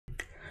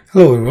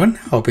Hello everyone,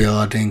 hope you all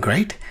are doing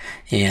great,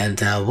 and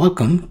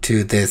welcome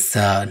to this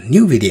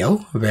new video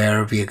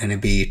where we are going to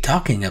be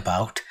talking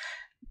about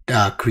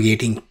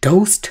creating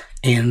toast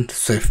in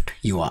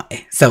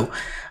SwiftUI. So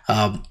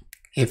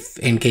if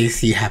in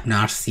case you have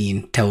not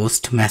seen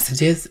toast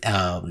messages,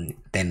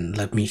 then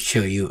let me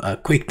show you a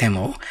quick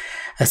demo.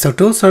 So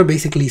toasts are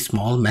basically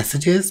small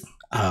messages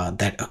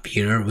that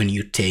appear when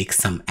you take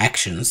some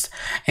actions,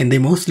 and they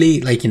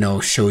mostly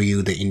show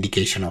you the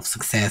indication of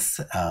success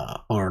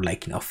or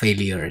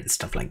failure and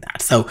stuff like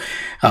that. So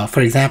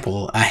for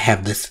example, I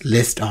have this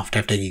list of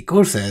DevTechie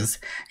courses,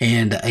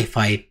 and if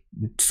I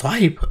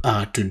swipe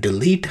to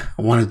delete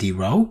one of the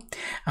row,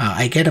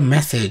 I get a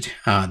message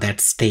that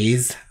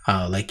stays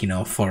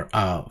for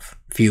a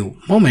few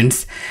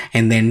moments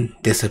and then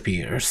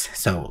disappears.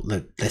 So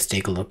let's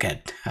take a look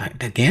at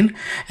it again.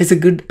 It's a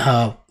good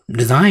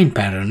design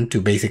pattern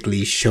to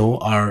basically show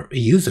our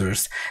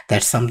users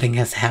that something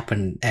has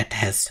happened, that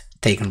has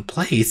taken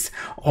place,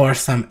 or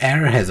some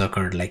error has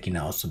occurred,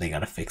 so they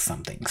gotta fix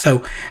something.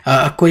 So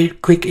a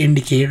quick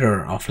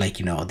indicator of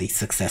the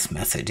success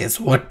message is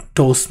what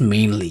toast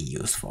mainly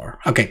used for.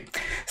 Okay,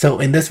 so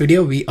in this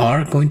video we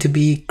are going to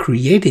be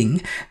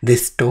creating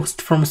this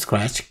toast from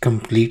scratch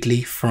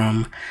completely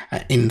from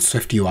in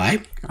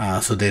SwiftUI.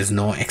 So there's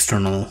no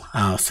external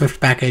Swift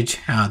package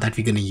that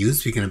we're going to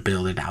use. We're going to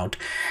build it out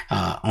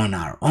on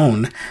our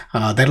own.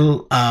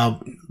 That'll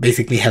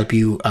basically help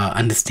you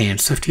understand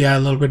SwiftUI a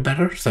little bit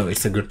better. So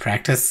it's a good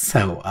practice.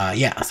 So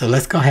yeah, so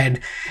let's go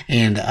ahead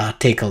and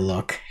take a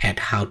look at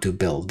how to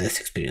build this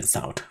experience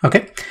out.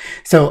 Okay,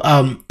 so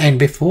and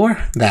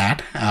before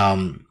that,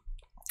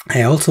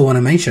 I also want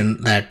to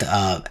mention that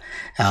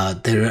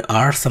there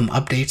are some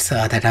updates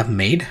that I've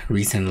made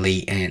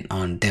recently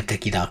on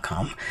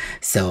devtechie.com.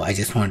 So I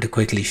just wanted to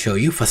quickly show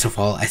you. First of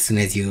all, as soon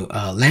as you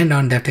land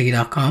on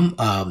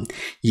devtechie.com,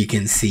 you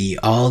can see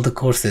all the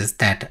courses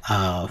that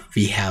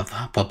we have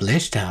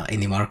published in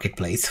the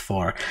marketplace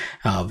for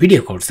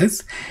video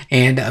courses.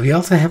 And we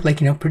also have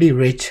pretty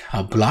rich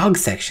blog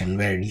section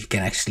where you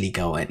can actually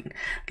go and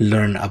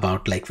learn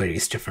about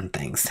various different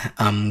things.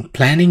 I'm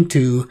planning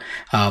to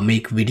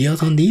make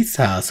videos on these,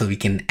 so we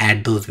can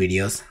add those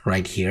videos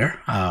right here,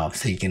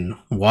 so you can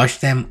watch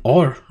them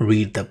or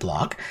read the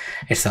blog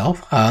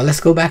itself. Let's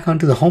go back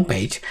onto the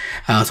homepage.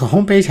 So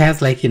homepage has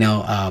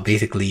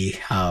basically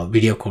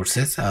video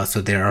courses.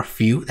 So there are a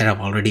few that I've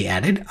already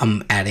added.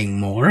 I'm adding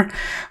more,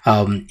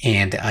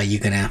 and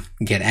you're gonna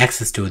get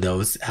access to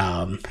those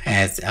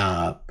as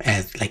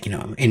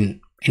in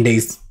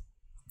days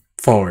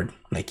forward,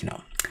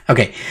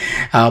 okay.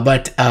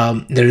 But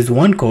there is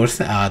one course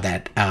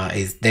that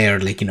is there,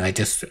 I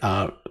just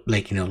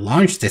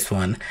launched this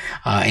one,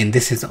 and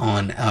this is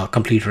on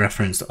complete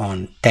reference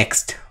on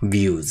text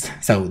views.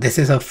 So this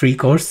is a free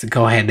course.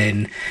 Go ahead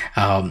and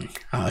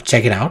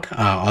check it out.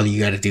 All you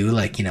got to do,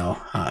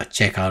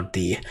 check out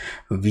the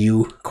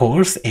view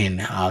course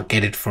and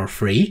get it for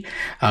free.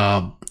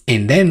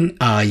 And then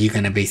you're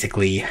gonna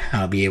basically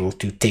be able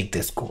to take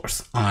this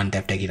course on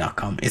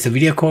devtechie.com. It's a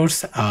video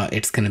course.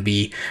 It's gonna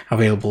be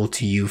available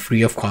to you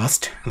free of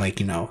cost,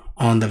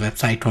 on the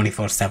website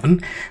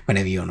 24/7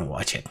 whenever you want to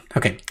watch it.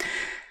 Okay,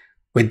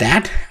 with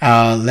that,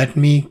 let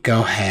me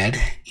go ahead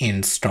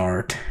and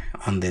start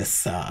on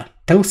this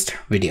toast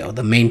video,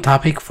 the main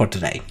topic for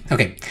today.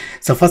 Okay,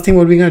 so first thing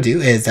what we're gonna do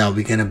is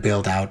we're gonna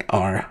build out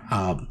our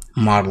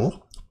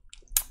model.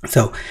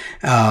 So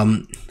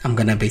I'm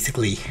gonna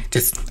basically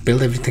just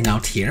build everything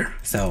out here.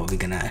 So we're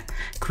gonna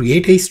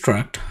create a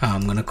struct.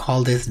 I'm gonna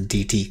call this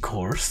DT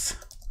course.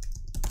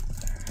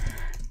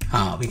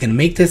 We can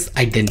make this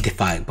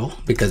identifiable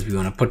because we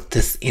want to put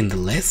this in the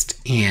list.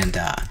 And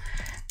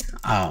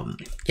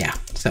yeah,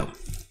 so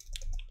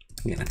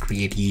I'm gonna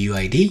create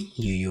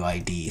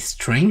UUID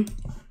string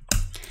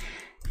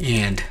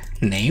and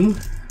name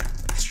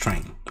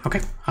string.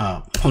 Okay,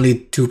 only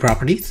two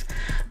properties.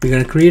 We're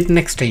gonna create an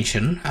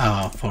extension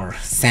for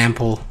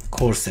sample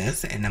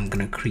courses, and I'm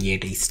gonna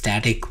create a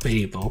static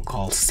variable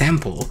called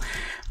sample,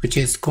 which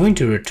is going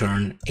to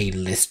return a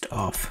list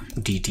of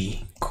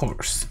DT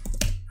course.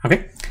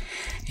 Okay,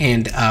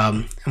 and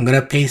I'm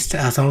gonna paste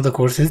some of the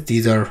courses.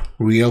 These are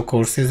real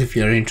courses. If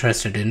you're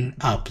interested in,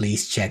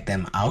 please check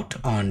them out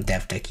on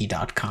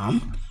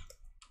devtechie.com.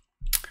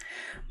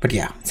 But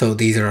yeah, so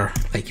these are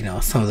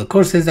some of the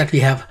courses that we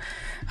have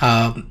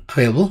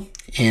available.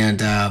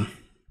 And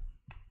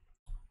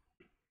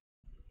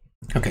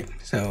okay,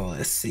 so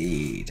let's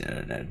see,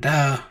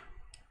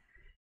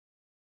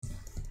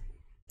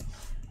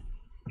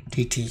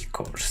 DT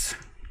course.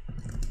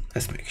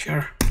 Let's make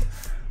sure.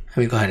 Let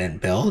me go ahead and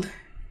build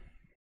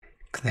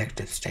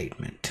connected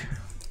statement.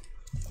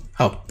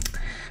 Oh,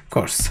 of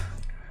course,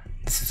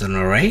 this is an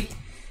array.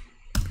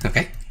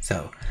 Okay,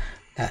 so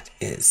that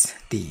was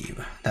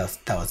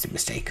the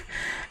mistake.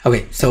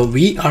 Okay, so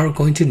we are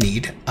going to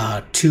need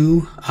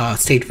two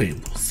state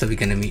variables. So we're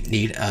gonna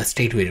need a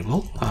state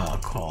variable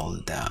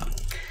called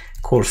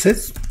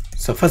courses.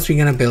 So first we're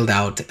gonna build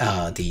out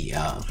the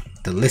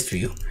list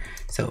view.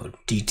 So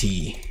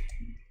DT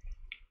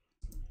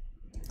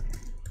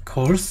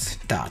course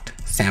dot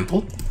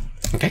sample.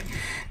 Okay,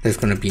 there's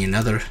going to be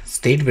another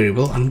state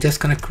variable. I'm just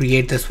going to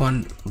create this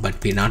one,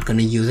 but we're not going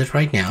to use it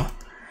right now.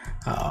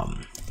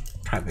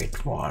 Private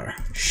var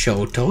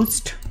show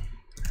toast.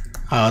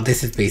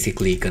 This is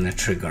basically going to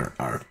trigger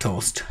our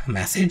toast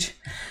message.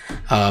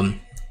 And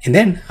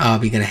then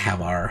we're going to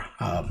have our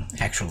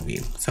actual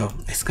view. So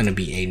it's going to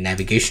be a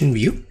navigation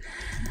view.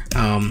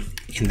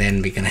 And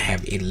then we're going to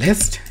have a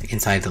list.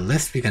 Inside the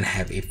list, we're going to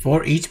have a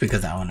for each,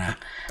 because I want to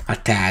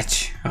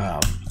attach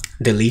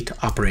delete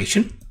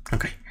operation.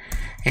 Okay.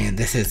 And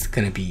this is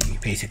going to be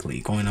basically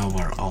going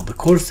over all the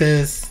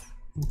courses,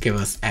 give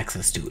us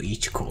access to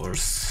each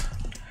course.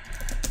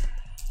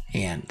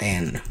 And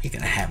then we're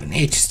going to have an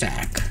H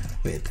stack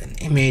with an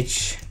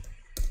image.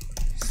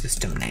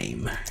 System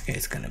name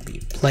is going to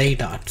be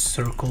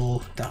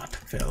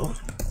play.circle.fill.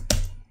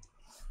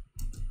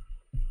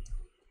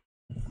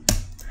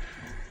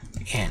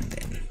 And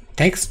then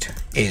text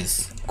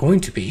is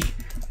going to be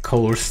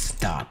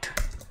course.name.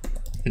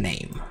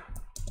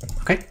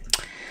 Okay.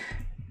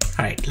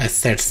 All right, let's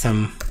set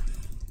some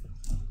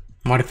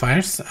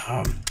modifiers.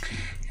 And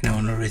I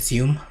want to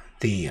resume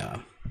the okay,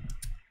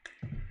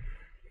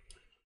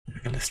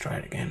 let's try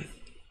it again.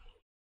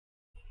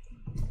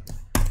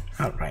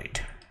 All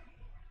right.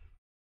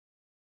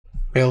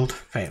 Build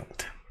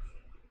failed.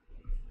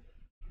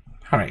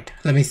 All right,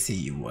 let me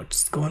see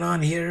what's going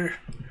on here.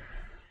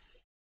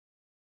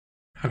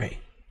 Okay.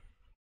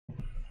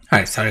 All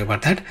right, sorry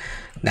about that.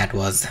 That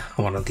was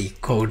one of the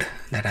code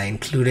that I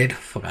included,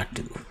 forgot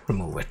to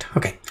remove it.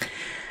 Okay,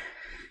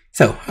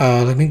 so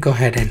let me go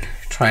ahead and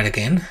try it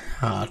again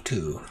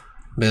to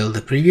build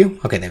the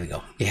preview. Okay, there we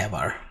go. We have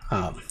our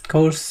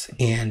course,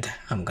 and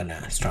I'm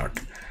gonna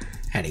start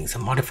adding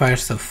some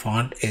modifiers. So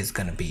font is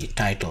gonna be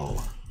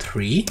title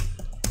 3.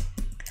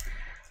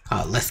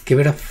 Let's give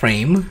it a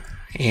frame,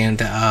 and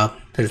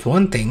there's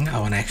one thing I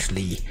want to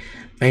actually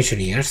mention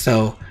here.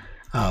 So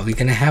we're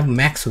gonna have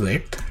max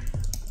width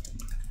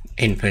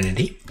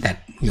infinity,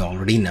 that you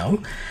already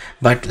know,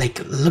 but like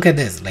look at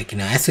this, like, you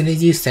know, as soon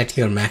as you set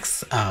your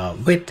max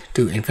width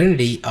to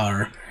infinity,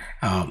 our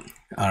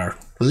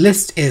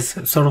list is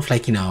sort of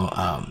like, you know,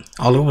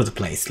 all over the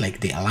place, like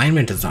the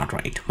alignment is not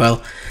right.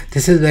 Well,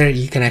 this is where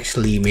you can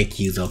actually make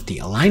use of the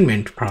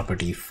alignment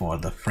property for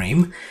the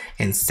frame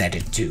and set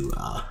it to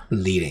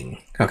leading.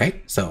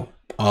 Okay, so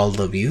all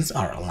the views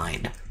are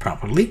aligned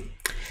properly,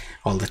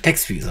 all the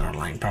text views are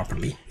aligned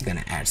properly. I'm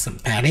gonna add some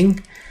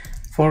padding.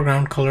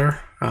 Foreground color,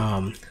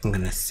 I'm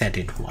gonna set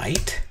it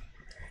white,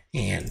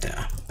 and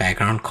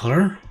background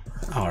color,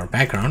 our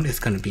background is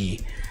gonna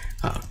be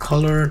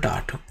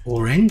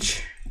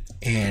color.orange,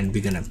 and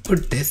we're gonna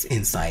put this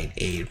inside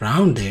a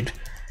rounded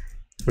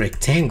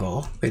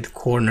rectangle with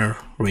corner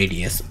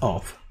radius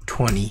of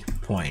 20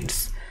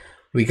 points.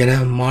 We're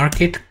gonna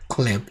mark it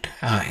clipped,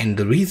 and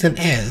the reason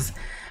is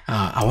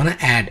I want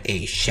to add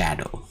a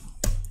shadow,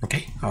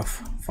 okay, of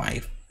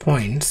 5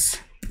 points.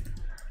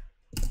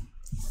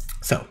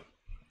 So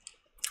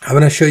I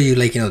want to show you,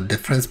 like, you know, the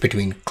difference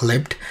between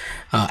clipped,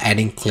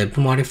 adding clipped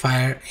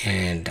modifier,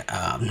 and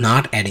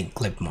not adding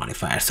clipped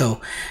modifier.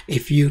 So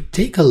if you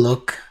take a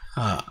look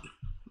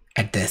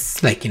at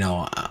this, like, you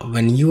know,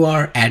 when you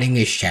are adding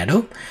a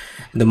shadow,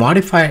 the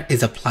modifier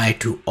is applied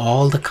to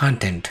all the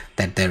content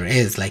that there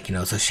is, like, you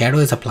know, so shadow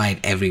is applied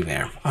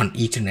everywhere on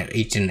each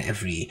and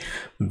every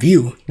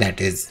view that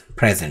is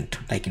present,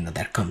 like, you know,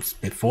 that comes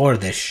before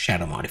this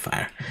shadow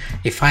modifier.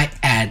 If I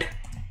add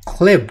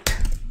clipped,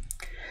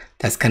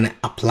 that's gonna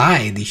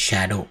apply the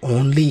shadow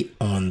only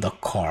on the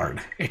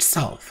card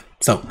itself.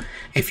 So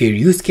if your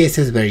use case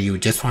is where you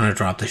just want to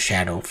drop the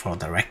shadow for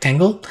the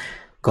rectangle,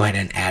 go ahead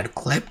and add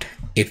clipped.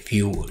 If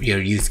your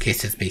use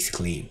case is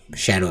basically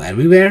shadow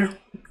everywhere,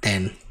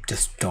 then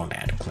just don't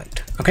add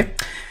clipped. Okay,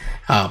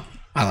 I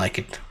like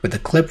it with the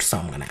clipped, so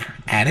I'm gonna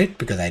add it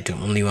because I do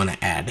only want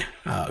to add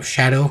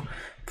shadow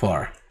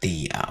for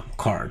the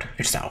card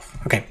itself.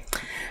 Okay,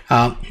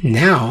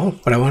 now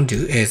what I want to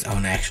do is I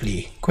want to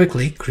actually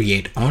quickly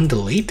create on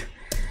delete,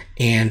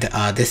 and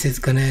this is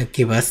gonna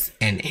give us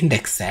an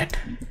index set.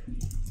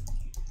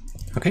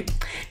 Okay,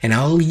 and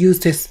I'll use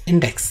this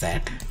index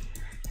set,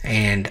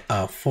 and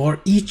for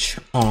each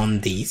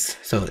on these,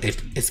 so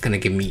it's gonna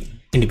give me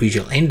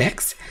individual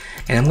index,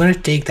 and I'm going to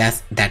take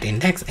that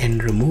index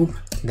and remove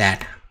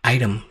that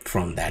item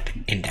from that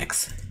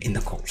index in the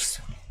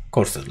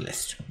courses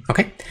list.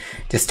 Okay,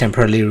 just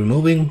temporarily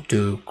removing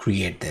to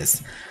create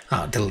this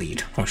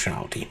delete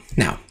functionality.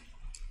 Now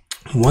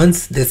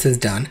once this is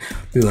done,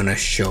 we want to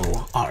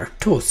show our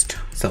toast,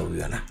 so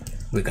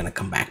we're gonna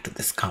come back to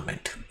this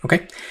comment.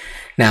 Okay,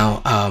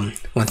 now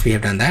once we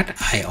have done that,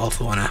 I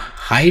also want to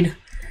hide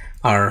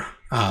our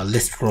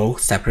list row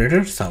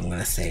separator. So I'm going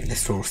to say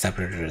list row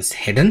separator is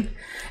hidden,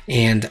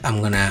 and I'm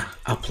going to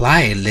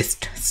apply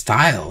list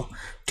style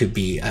to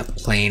be a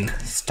plain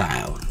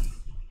style.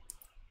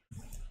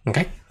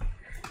 Okay,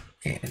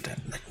 and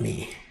let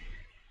me,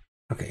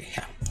 okay,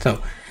 yeah,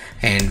 so,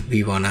 and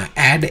we want to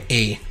add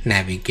a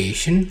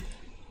navigation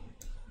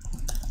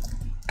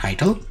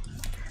title,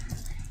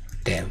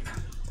 dev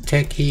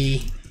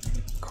techie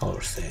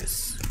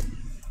courses,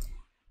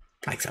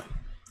 like so.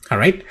 All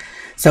right,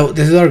 so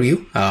this is our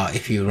view.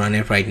 If you run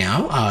it right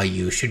now,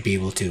 you should be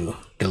able to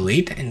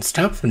delete and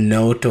stuff.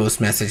 No toast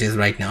messages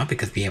right now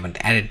because we haven't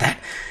added that.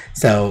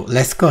 So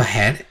let's go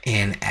ahead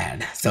and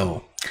add.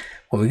 So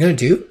what we're going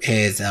to do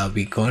is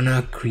we're going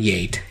to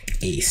create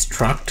a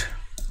struct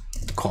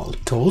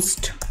called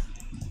toast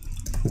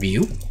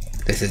view.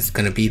 This is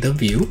going to be the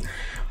view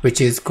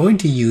which is going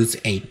to use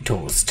a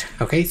toast.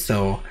 Okay,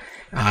 so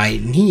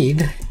I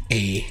need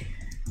a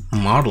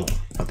model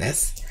for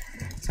this.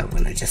 So I'm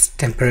going to just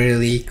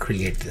temporarily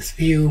create this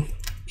view,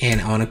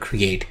 and I want to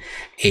create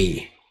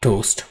a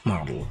toast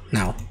model.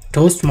 Now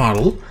toast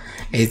model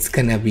is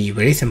going to be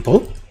very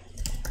simple.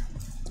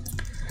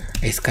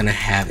 It's going to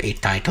have a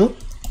title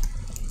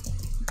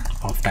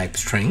of type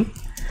string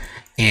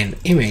and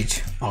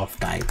image of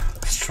type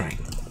string.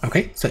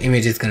 Okay, so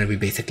image is going to be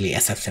basically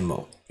SF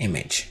symbol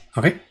image.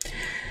 Okay,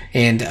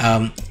 and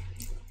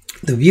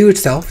the view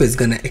itself is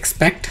going to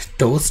expect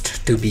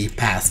toast to be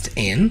passed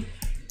in.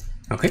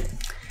 Okay,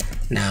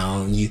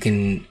 now you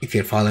can, if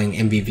you're following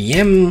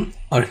MVVM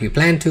or if you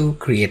plan to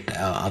create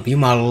a view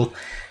model,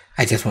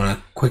 I just want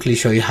to quickly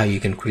show you how you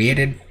can create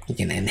it. You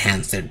can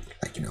enhance it,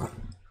 like, you know,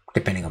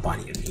 depending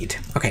upon your need.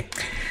 Okay,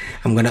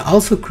 I'm going to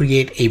also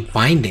create a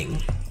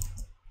binding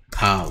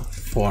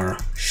for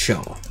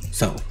show,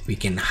 so we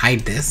can hide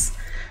this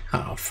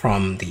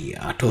from the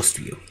toast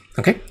view.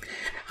 Okay,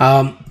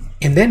 and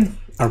then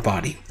our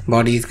body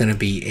is going to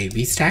be a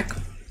VStack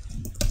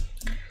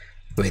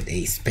with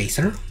a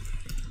spacer,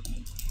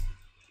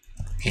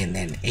 and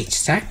then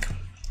HStack.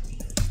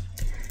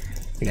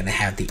 We're going to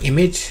have the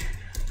image,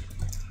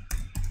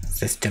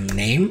 system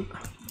name,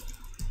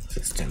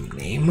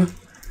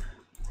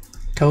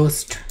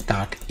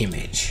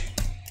 toast.image.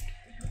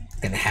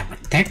 We're going to have a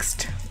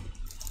text,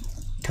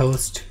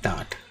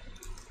 toast.title,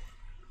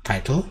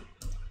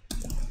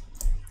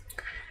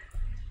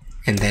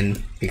 and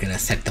then we're going to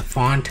set the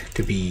font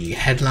to be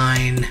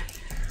headline,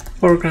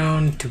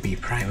 foreground to be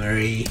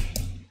primary.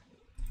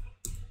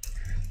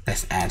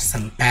 Let's add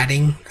some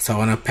padding. So I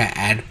want to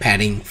add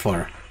padding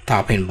for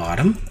top and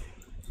bottom,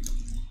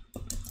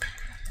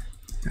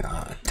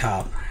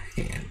 top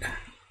and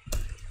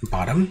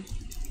bottom.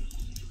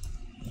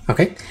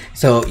 Okay,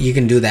 so you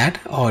can do that,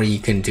 or you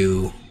can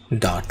do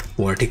dot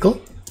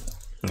vertical.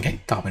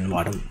 Okay, top and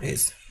bottom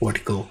is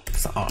vertical,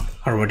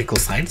 or vertical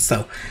side,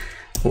 so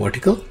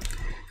vertical.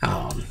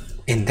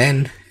 And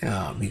then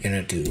we're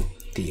gonna do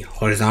the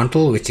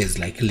horizontal, which is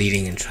like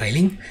leading and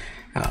trailing,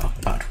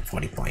 about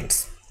 40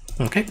 points.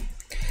 Okay,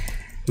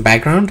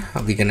 background,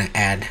 we're gonna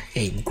add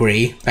a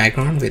gray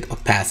background with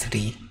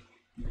opacity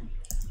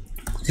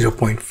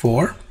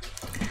 0.4,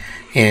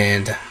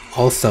 and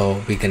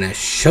also we're gonna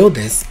show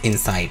this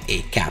inside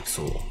a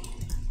capsule.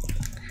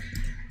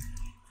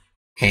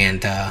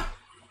 And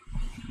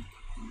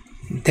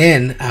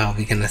then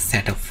we're gonna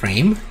set a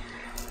frame.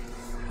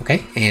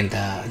 Okay, and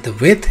the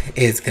width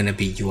is gonna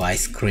be UI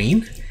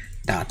screen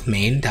dot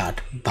main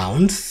dot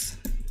bounds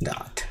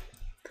dot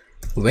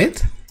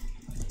width,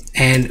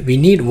 and we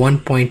need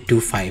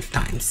 1.25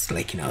 times,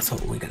 like, you know, so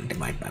we're gonna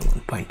divide by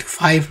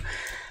 1.25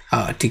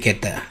 to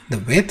get the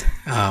width.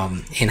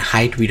 In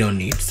height we don't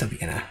need, so we're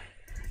gonna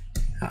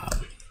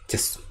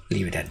just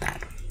leave it at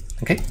that.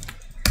 Okay,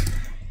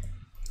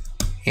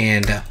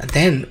 and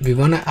then we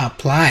want to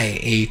apply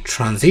a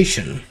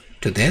transition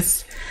to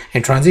this,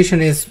 and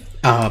transition is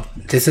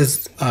this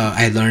is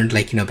I learned,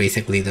 like, you know,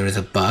 basically there is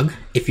a bug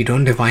if you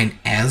don't define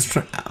as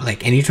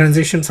like any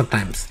transition,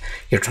 sometimes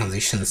your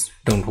transitions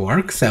don't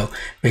work. So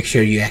make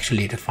sure you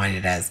actually define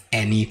it as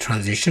any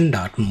transition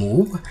dot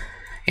move,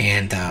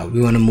 and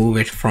we want to move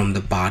it from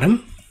the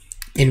bottom,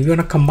 and we want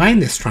to combine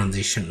this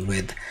transition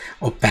with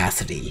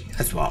opacity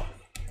as well.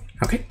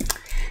 Okay,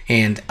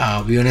 and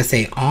we want to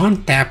say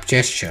on tap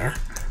gesture,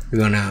 we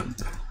want to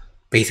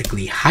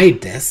basically hide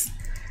this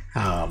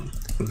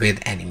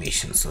with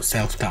animation. So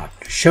self dot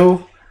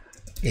show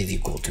is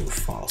equal to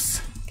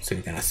false, so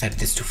we're gonna set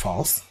this to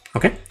false.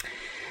 Okay,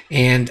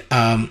 and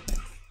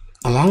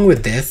along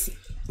with this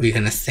we're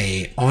gonna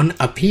say on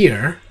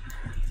appear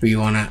we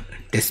want to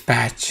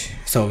dispatch,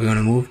 so we want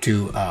to move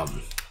to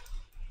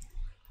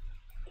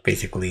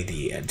basically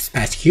the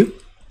dispatch queue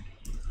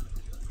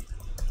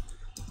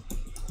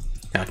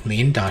dot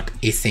main dot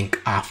async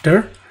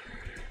after.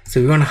 So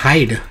we want to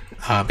hide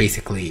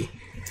basically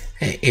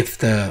if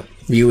the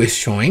view is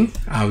showing,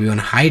 we want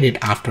to hide it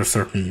after a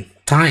certain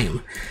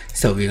time.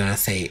 So we're going to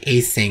say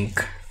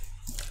async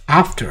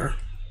after,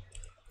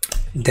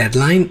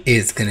 deadline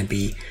is going to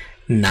be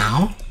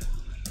now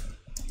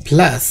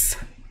plus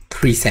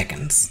 3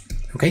 seconds.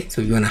 Okay,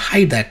 so we want to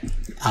hide that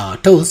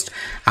toast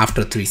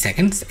after 3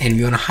 seconds, and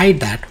we want to hide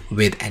that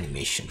with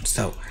animation.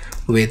 So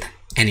with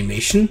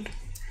animation,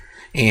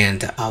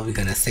 and we're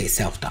going to say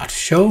self dot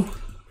show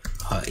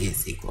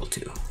is equal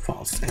to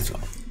false as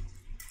well.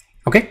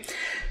 Okay,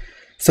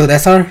 so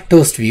that's our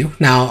toast view.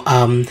 Now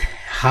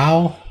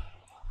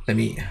let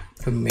me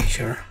make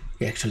sure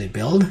we actually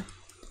build.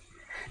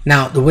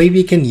 Now the way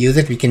we can use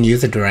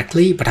it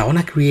directly, but I want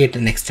to create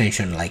an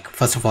extension. Like,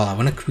 first of all, I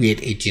want to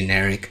create a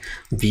generic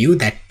view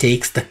that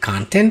takes the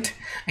content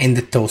in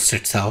the toast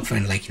itself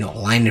and like,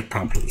 align it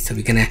properly. So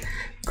we're gonna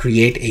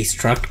create a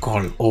struct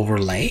called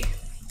overlay.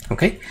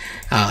 Okay,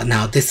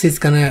 now this is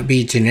gonna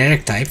be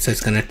generic type, so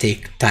it's gonna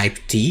take type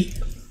T,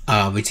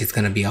 which is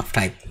gonna be of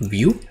type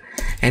view,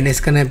 and it's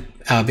gonna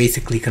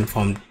basically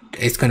conform.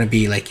 It's gonna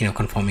be like,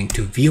 conforming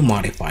to view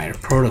modifier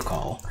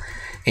protocol,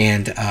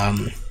 and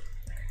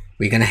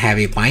we're gonna have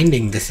a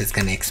binding. This is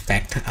gonna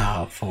expect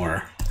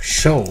for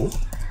show,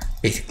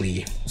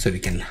 basically, so we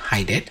can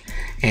hide it,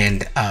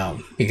 and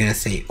we're gonna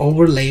say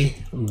overlay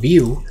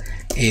view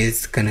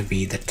is gonna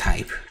be the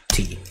type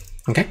T.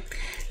 Okay,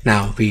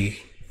 now we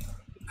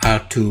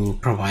to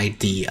provide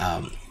the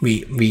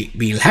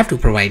we'll have to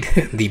provide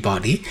the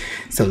body,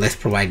 so let's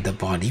provide the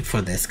body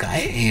for this guy,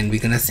 and we're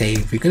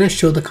gonna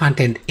show the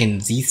content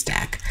in Z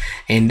stack,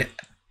 and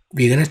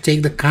we're gonna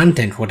take the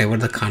content, whatever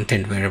the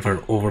content,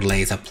 wherever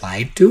overlay is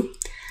applied to,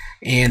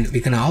 and we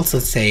can also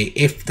say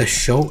if the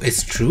show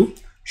is true,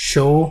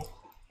 show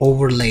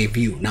overlay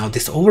view. Now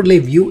this overlay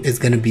view is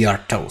going to be our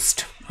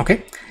toast.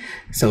 Okay,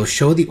 so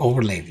show the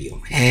overlay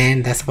view,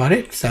 and that's about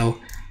it. So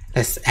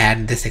let's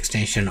add this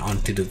extension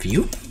onto the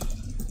view,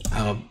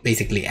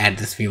 basically add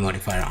this view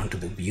modifier onto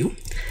the view.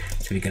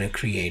 So we're going to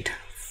create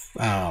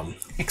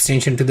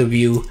extension to the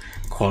view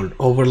called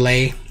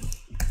overlay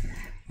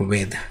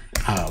with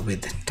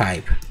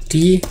type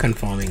T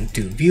conforming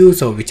to view.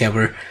 So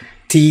whichever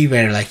T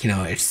where like,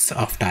 it's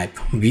of type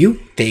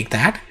view, take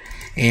that,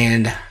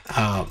 and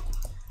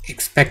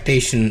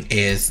expectation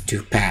is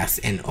to pass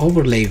an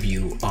overlay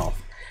view of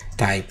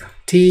type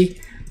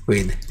T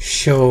with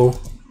show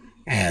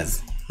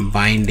as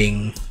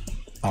binding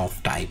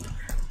of type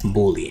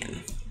boolean.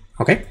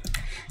 Okay,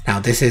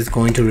 now this is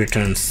going to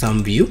return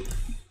some view.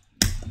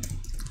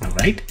 All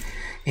right,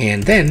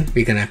 and then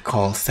we're gonna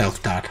call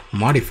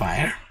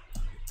self.modifier.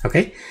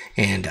 Okay,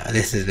 and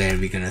this is where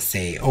we're gonna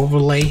say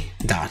overlay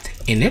dot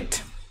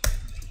init.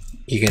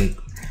 You can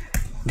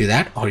do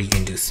that, or you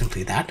can do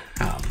simply that,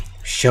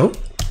 show,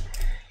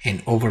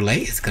 and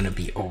overlay is going to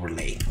be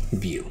overlay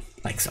view,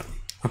 like so.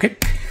 Okay,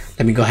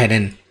 let me go ahead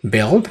and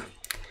build.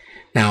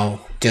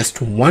 Now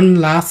just one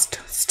last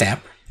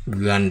step,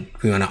 we want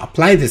to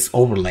apply this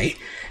overlay,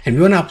 and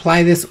we want to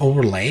apply this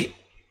overlay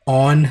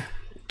on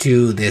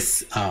to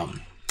this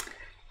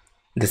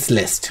this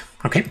list.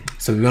 Okay,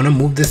 so we want to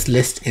move this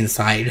list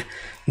inside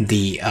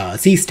the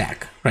Z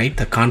stack, right,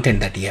 the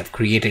content that you have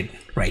created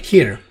right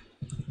here.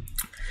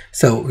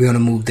 So we want to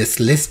move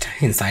this list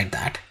inside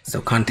that. So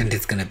content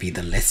is going to be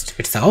the list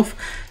itself.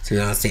 So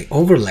we want to say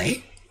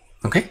overlay.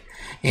 Okay,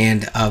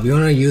 and we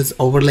want to use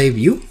overlay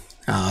view.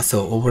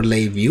 So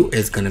overlay view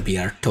is going to be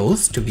our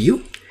toast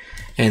view,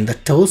 and the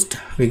toast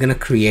we're going to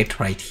create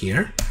right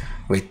here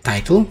with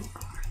title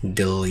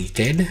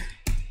deleted.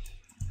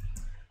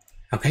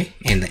 Okay,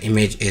 and the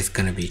image is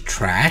going to be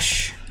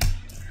trash,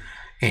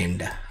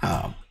 and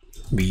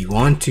we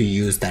want to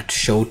use that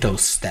show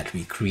toast that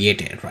we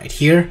created right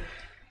here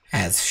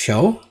as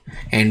show,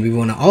 and we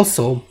want to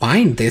also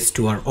bind this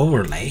to our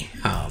overlay,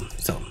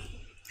 so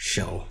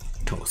show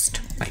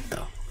toast like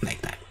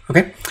that.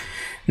 Okay,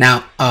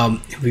 now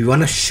we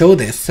want to show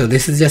this, so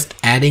this is just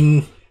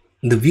adding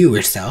the view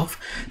itself.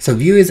 So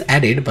view is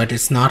added, but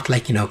it's not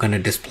like, going to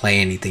display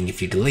anything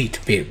if you delete,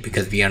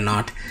 because we are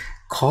not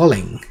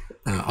calling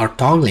or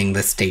toggling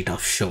the state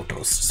of show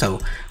toast. So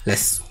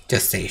let's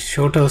just say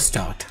show toast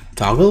dot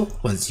toggle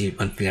once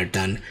we are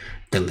done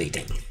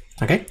deleting.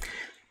 Okay,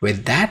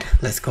 with that,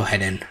 let's go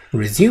ahead and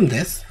resume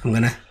this. I'm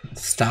gonna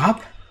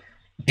stop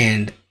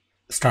and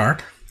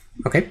start.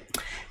 Okay,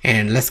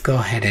 and let's go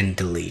ahead and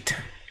delete.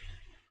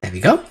 There we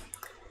go,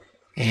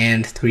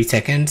 and 3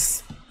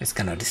 seconds, it's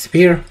gonna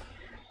disappear.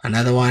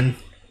 Another one,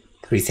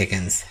 3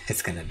 seconds,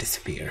 it's gonna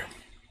disappear.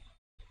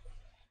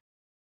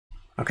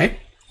 Okay,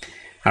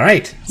 all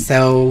right,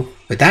 so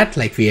with that,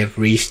 like, we have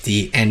reached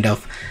the end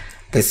of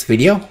this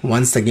video.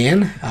 Once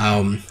again,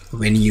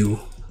 when you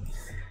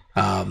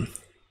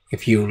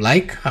if you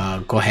like,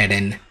 go ahead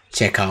and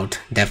check out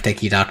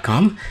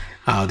devtechie.com.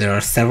 There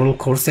are several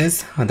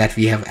courses that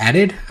we have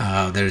added.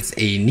 There's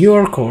a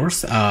newer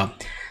course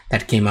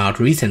that came out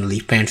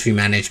recently, Pantry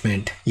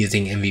Management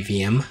using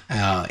MVVM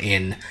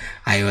in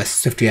iOS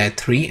SwiftUI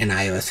 3 and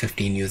iOS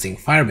 15 using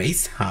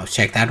Firebase.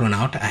 Check that one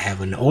out. I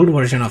have an old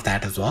version of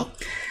that as well.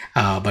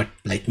 But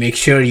like, make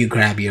sure you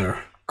grab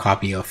your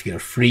copy of your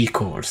free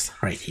course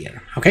right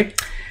here. Okay,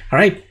 all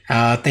right,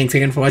 thanks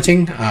again for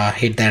watching.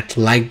 Hit that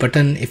like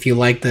button if you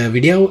like the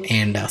video,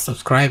 and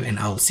subscribe, and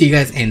I'll see you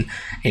guys in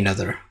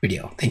another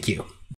video. Thank you.